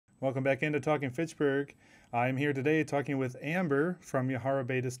Welcome back into Talking Fitchburg. I'm here today talking with Amber from Yahara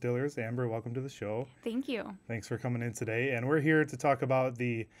Bay Distillers. Amber, welcome to the show. Thank you. Thanks for coming in today. And we're here to talk about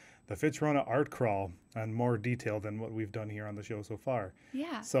the Fitch-Rona Art Crawl in more detail than what we've done here on the show so far.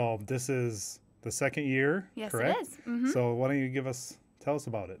 Yeah. So this is the second year, Yes, correct? it is. Mm-hmm. So why don't you tell us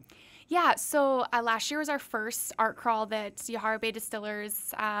about it? Yeah, so last year was our first art crawl that Yahara Bay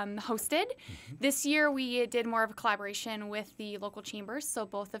Distillers hosted. This year we did more of a collaboration with the local chambers, so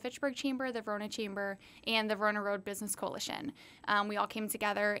both the Fitchburg Chamber, the Verona Chamber, and the Verona Road Business Coalition. We all came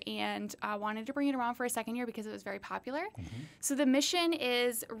together and wanted to bring it around for a second year because it was very popular. So the mission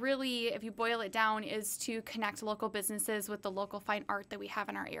is really, if you boil it down, is to connect local businesses with the local fine art that we have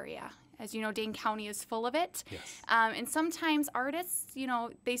in our area. As you know, Dane County is full of it. Yes. And sometimes artists,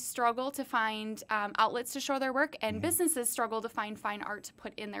 they struggle to find outlets to show their work, and businesses struggle to find fine art to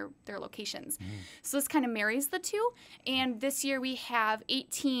put in their locations. So this kind of marries the two. And this year we have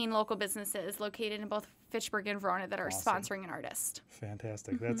 18 local businesses located in both Fitchburg and Verona that are sponsoring an artist.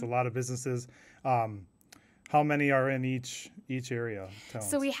 Fantastic. That's a lot of businesses. How many are in each area?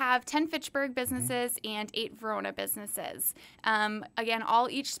 So we have 10 Fitchburg businesses and 8 Verona businesses. Again, all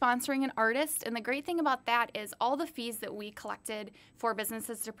each sponsoring an artist. And the great thing about that is all the fees that we collected for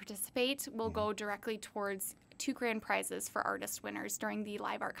businesses to participate will go directly towards 2 grand prizes for artist winners during the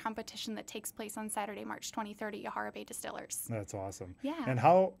live art competition that takes place on Saturday, March 23rd at Yahara Bay Distillers. That's awesome. Yeah. And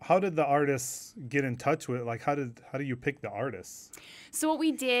how did the artists get in touch with? Like, how do you pick the artists? So what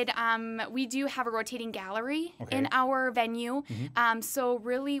we did, we do have a rotating gallery in our venue. So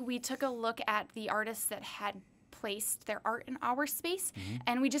really, we took a look at the artists that had placed their art in our space,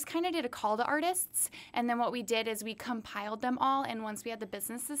 and we just kind of did a call to artists. And then what we did is we compiled them all, and once we had the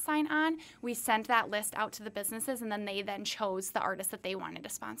businesses sign on, we sent that list out to the businesses, and then they chose the artist that they wanted to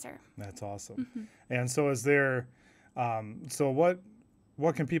sponsor. That's awesome. And so is there, so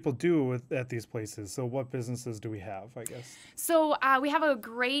what can people do at these places? So what businesses do we have, I guess? So we have a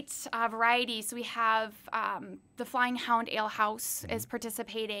great variety. So we have the Flying Hound Ale House is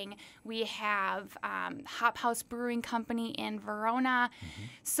participating. We have Hop House Brewing Company in Verona.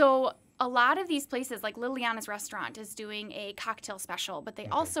 So a lot of these places, like Liliana's Restaurant, is doing a cocktail special, but they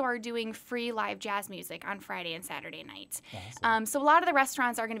also are doing free live jazz music on Friday and Saturday night. Awesome. So a lot of the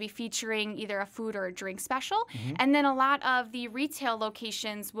restaurants are going to be featuring either a food or a drink special, and then a lot of the retail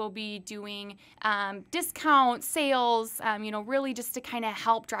locations will be doing discount sales, really just to kind of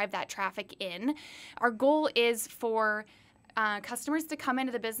help drive that traffic in. Our goal is for customers to come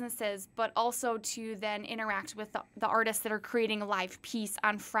into the businesses, but also to then interact with the artists that are creating a live piece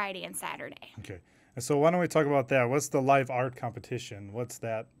on Friday and Saturday. Okay. And so why don't we talk about that? What's the live art competition? What's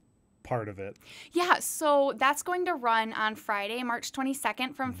that part of it? Yeah, so that's going to run on Friday, March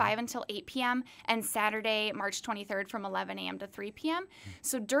 22nd from 5 until 8 p.m. and Saturday, March 23rd from 11 a.m. to 3 p.m.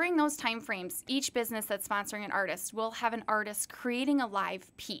 So during those time frames, each business that's sponsoring an artist will have an artist creating a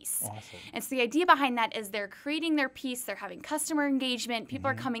live piece. Awesome. And so the idea behind that is they're creating their piece, they're having customer engagement, people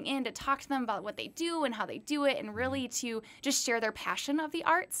are coming in to talk to them about what they do and how they do it, and really to just share their passion of the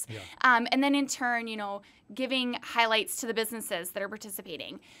arts. Yeah. And then in turn, giving highlights to the businesses that are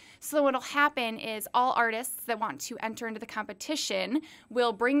participating. So what will happen is all artists that want to enter into the competition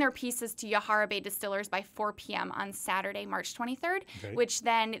will bring their pieces to Yahara Bay Distillers by 4 p.m. on Saturday, March 23rd, which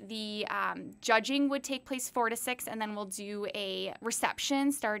then the judging would take place 4 to 6, and then we'll do a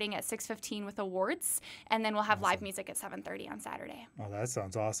reception starting at 6:15 with awards, and then we'll have live music at 7:30 on Saturday. Oh, that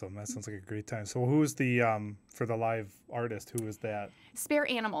sounds awesome. That sounds like a great time. So who's the, for the live artist, who is that? Spare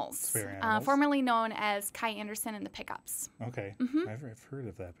Animals, Spare Animals. Formerly known as Kai Anderson and the Pickups. Okay. I've heard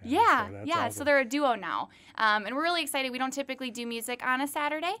of that band. Yeah, so that's yeah. awesome. So they're a duo now, and we're really excited. We don't typically do music on a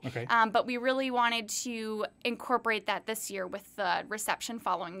Saturday, but we really wanted to incorporate that this year with the reception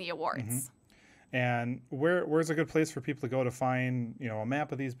following the awards. And where's a good place for people to go to find, a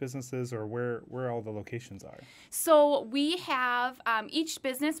map of these businesses, or where all the locations are? So we have, each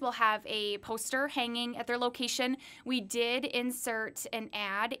business will have a poster hanging at their location. We did insert an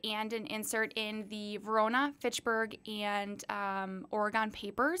ad and an insert in the Verona, Fitchburg, and Oregon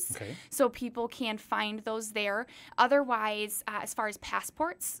papers. So people can find those there. Otherwise, as far as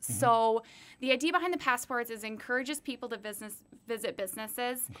passports, so the idea behind the passports is encourages people to visit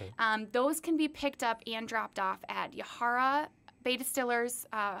businesses. Those can be picked up and dropped off at Yahara Bay Distillers,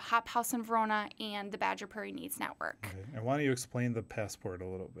 Hop House in Verona, and the Badger Prairie Needs Network. Okay. And why don't you explain the passport a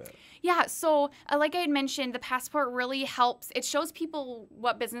little bit? Yeah, so like I had mentioned, the passport really helps. It shows people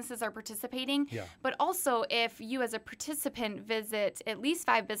what businesses are participating, but also if you as a participant visit at least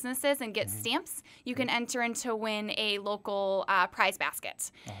 5 businesses and get stamps, you can enter in to win a local prize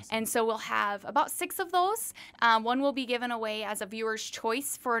basket. Awesome. And so we'll have about 6 of those. One will be given away as a viewer's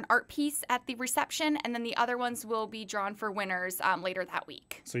choice for an art piece at the reception, and then the other ones will be drawn for winners later that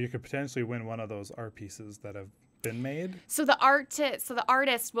week. So you could potentially win one of those art pieces that have been made? So the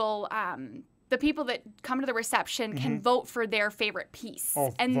artist will, the people that come to the reception can vote for their favorite piece.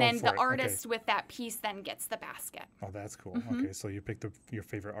 Oh, and then the it. artist with that piece then gets the basket. Oh, that's cool. Okay, so you picked your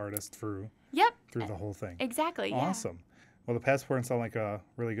favorite artist through the whole thing. Exactly, yeah. Awesome. Well, the passport sounds like a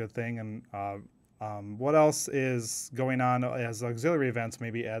really good thing. And what else is going on as auxiliary events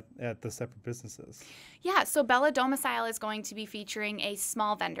maybe at the separate businesses? Yeah, so Bella Domicile is going to be featuring a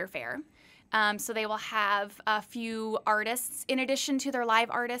small vendor fair. So they will have a few artists in addition to their live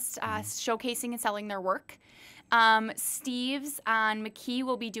artists showcasing and selling their work. Steve's on McKee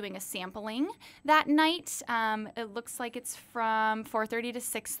will be doing a sampling that night. It looks like it's from 4:30 to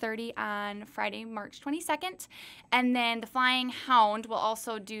 6:30 on Friday, March 22nd. And then the Flying Hound will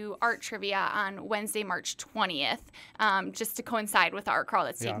also do art trivia on Wednesday, March 20th, just to coincide with the art crawl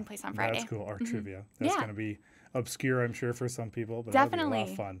that's taking place on Friday. That's cool, art trivia. That's going to be obscure, I'm sure, for some people, but definitely that'll be a lot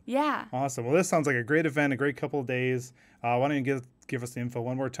of fun. Yeah. Awesome. Well, this sounds like a great event, a great couple of days. Why don't you give us the info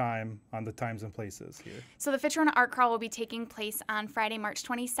one more time on the times and places here? So the Fitch-Rona Art Crawl will be taking place on Friday, March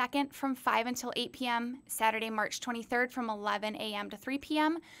 22nd from 5 until 8 p.m., Saturday, March 23rd from 11 a.m. to 3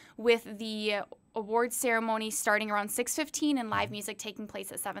 p.m., with the award ceremony starting around 6:15 and live music taking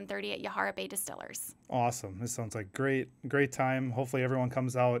place at 7:30 at Yahara Bay Distillers. Awesome. This sounds like great time. Hopefully everyone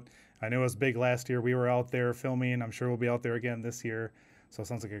comes out. I know it was big last year. We were out there filming. I'm sure we'll be out there again this year. So it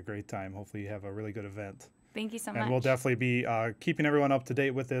sounds like a great time. Hopefully you have a really good event. Thank you so much. And we'll definitely be keeping everyone up to date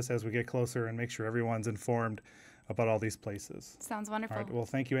with this as we get closer and make sure everyone's informed about all these places. Sounds wonderful. All right. Well,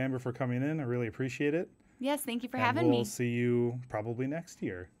 thank you, Amber, for coming in. I really appreciate it. Yes, thank you for having me. We'll see you probably next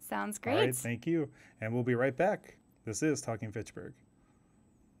year. Sounds great. All right, thank you. And we'll be right back. This is Talking Fitchburg.